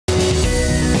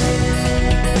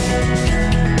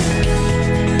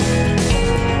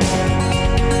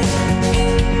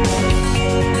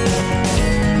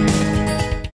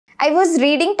was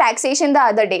reading taxation the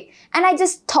other day and I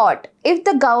just thought, if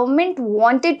the government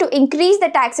wanted to increase the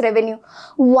tax revenue,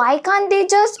 why can't they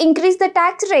just increase the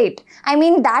tax rate? I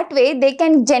mean, that way they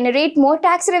can generate more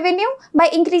tax revenue by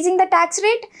increasing the tax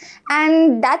rate.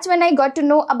 And that's when I got to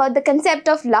know about the concept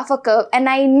of Laffer Curve, and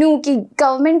I knew that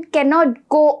government cannot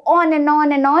go on and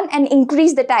on and on and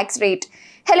increase the tax rate.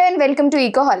 Hello and welcome to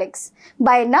Ecoholics.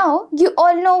 By now, you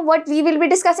all know what we will be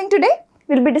discussing today.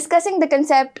 We'll be discussing the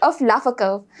concept of Laffer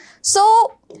Curve.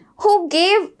 So, who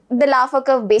gave the Laffer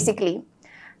Curve basically?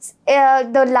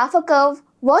 The Laffer Curve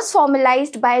was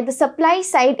formalized by the supply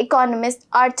side economist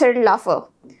Arthur Laffer.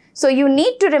 So, you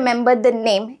need to remember the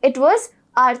name. It was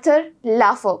Arthur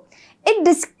Laffer. It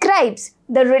describes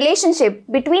the relationship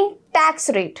between tax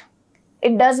rate.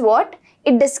 It does what?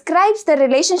 It describes the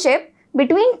relationship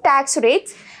between tax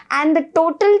rates and the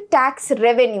total tax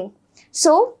revenue.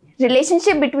 So,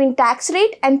 relationship between tax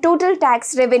rate and total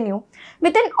tax revenue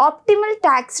with an optimal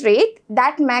tax rate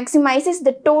that maximizes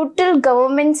the total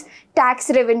government's tax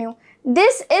revenue.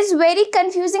 This is very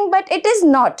confusing, but it is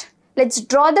not. Let's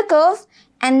draw the curve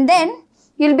and then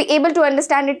you'll be able to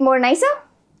understand it more nicer.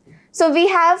 So we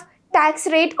have tax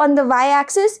rate on the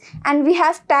y-axis and we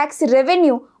have tax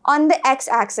revenue on the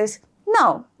x-axis.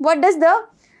 Now, what does the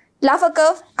Laffer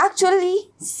curve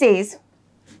actually says?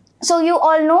 So you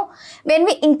all know, when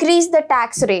we increase the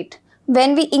tax rate,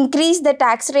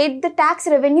 the tax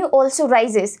revenue also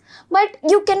rises. But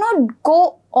you cannot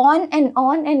go on and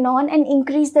on and on and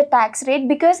increase the tax rate,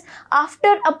 because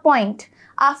after a point,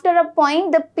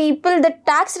 the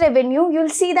tax revenue, you'll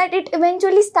see that it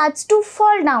eventually starts to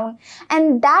fall down.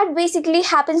 And that basically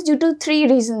happens due to three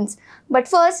reasons. But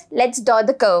first, let's draw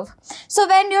the curve. So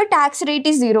when your tax rate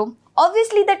is 0,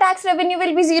 obviously the tax revenue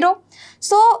will be 0.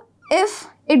 So if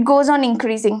it goes on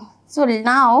increasing. So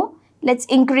now let's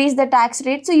increase the tax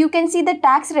rate. So you can see the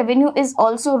tax revenue is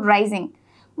also rising,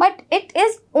 but it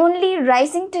is only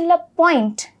rising till a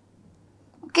point.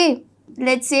 Okay,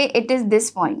 let's say it is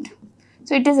this point.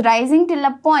 So it is rising till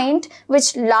a point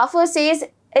which Laffer says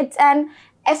it's an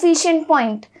efficient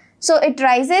point. So it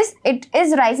rises, it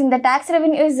is rising, the tax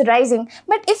revenue is rising.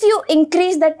 But if you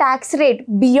increase the tax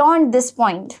rate beyond this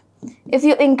point,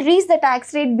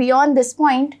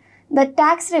 the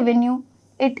tax revenue,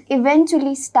 it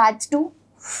eventually starts to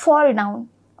fall down.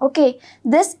 Okay,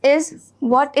 this is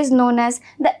what is known as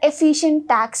the efficient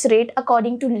tax rate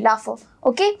according to Laffer.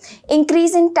 Okay,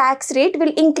 increase in tax rate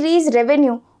will increase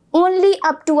revenue only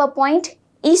up to a point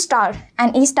E star,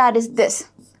 and E star is this.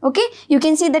 Okay, you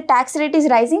can see the tax rate is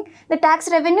rising, the tax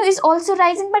revenue is also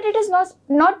rising, but it is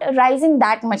not rising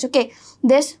that much. Okay,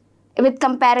 this, with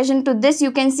comparison to this,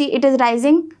 you can see it is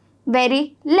rising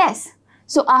very less.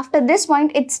 So after this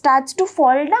point, it starts to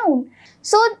fall down.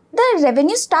 So the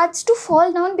revenue starts to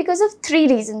fall down because of three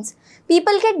reasons.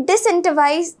 People get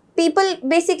disincentivized. People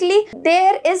basically,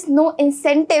 there is no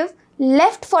incentive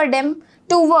left for them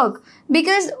to work,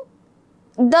 because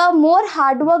the more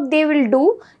hard work they will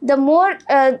do, the more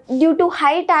due to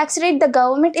high tax rate, the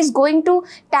government is going to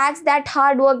tax that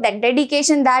hard work, that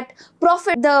dedication, that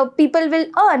profit the people will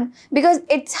earn, because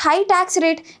it's high tax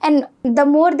rate, and the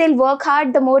more they'll work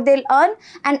hard, the more they'll earn,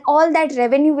 and all that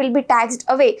revenue will be taxed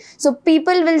away. So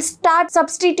people will start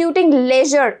substituting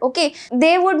leisure. Okay,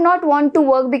 they would not want to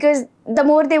work, because the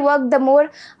more they work, the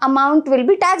more amount will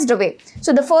be taxed away.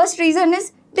 So the first reason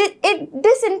is it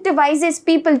disincentivizes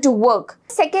people to work.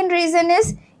 Second reason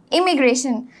is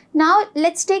immigration. Now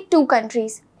let's take two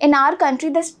countries. In our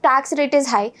country, the tax rate is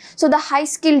high. So the high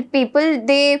skilled people,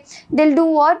 they'll do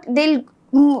what?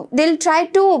 They'll try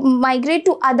to migrate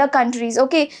to other countries,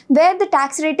 okay, where the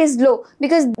tax rate is low,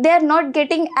 because they're not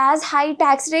getting as high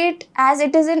tax rate as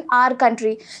it is in our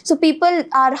country. So people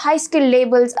are high skilled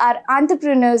labels, are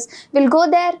entrepreneurs, will go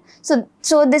there.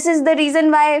 So this is the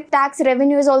reason why tax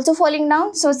revenue is also falling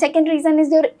down. So second reason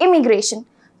is your immigration.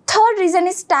 Third reason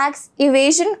is tax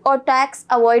evasion or tax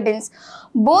avoidance.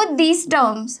 Both these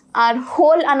terms are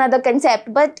whole another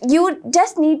concept, but you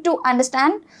just need to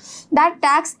understand that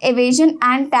tax evasion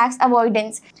and tax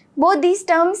avoidance, both these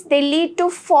terms, they lead to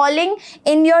falling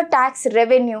in your tax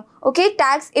revenue. Okay,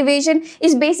 tax evasion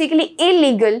is basically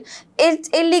illegal. It's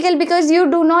illegal because you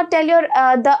do not tell your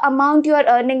the amount you are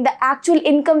earning, the actual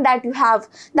income that you have.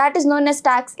 That is known as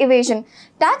tax evasion.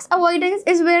 Tax avoidance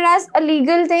is whereas a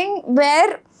legal thing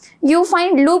where you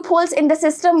find loopholes in the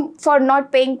system for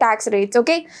not paying tax rates.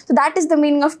 Okay, so that is the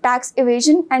meaning of tax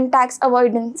evasion and tax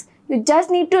avoidance. You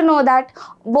just need to know that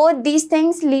both these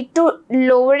things lead to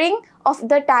lowering of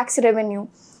the tax revenue.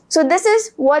 So this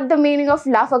is what the meaning of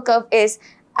Laffer curve is.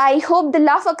 I hope the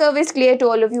Laffer curve is clear to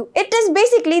all of you. It is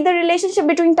basically the relationship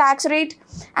between tax rate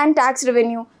and tax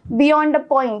revenue. Beyond a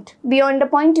point,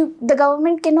 the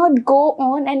government cannot go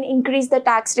on and increase the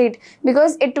tax rate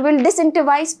because it will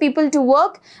disincentivize people to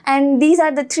work, and these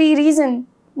are the three reasons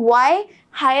why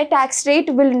higher tax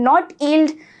rate will not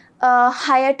yield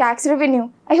higher tax revenue.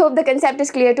 I hope the concept is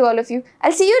clear to all of you.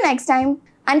 I'll see you next time.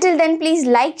 Until then, please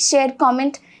like, share,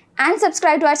 comment and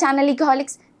subscribe to our channel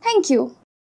Ecoholics. Thank you.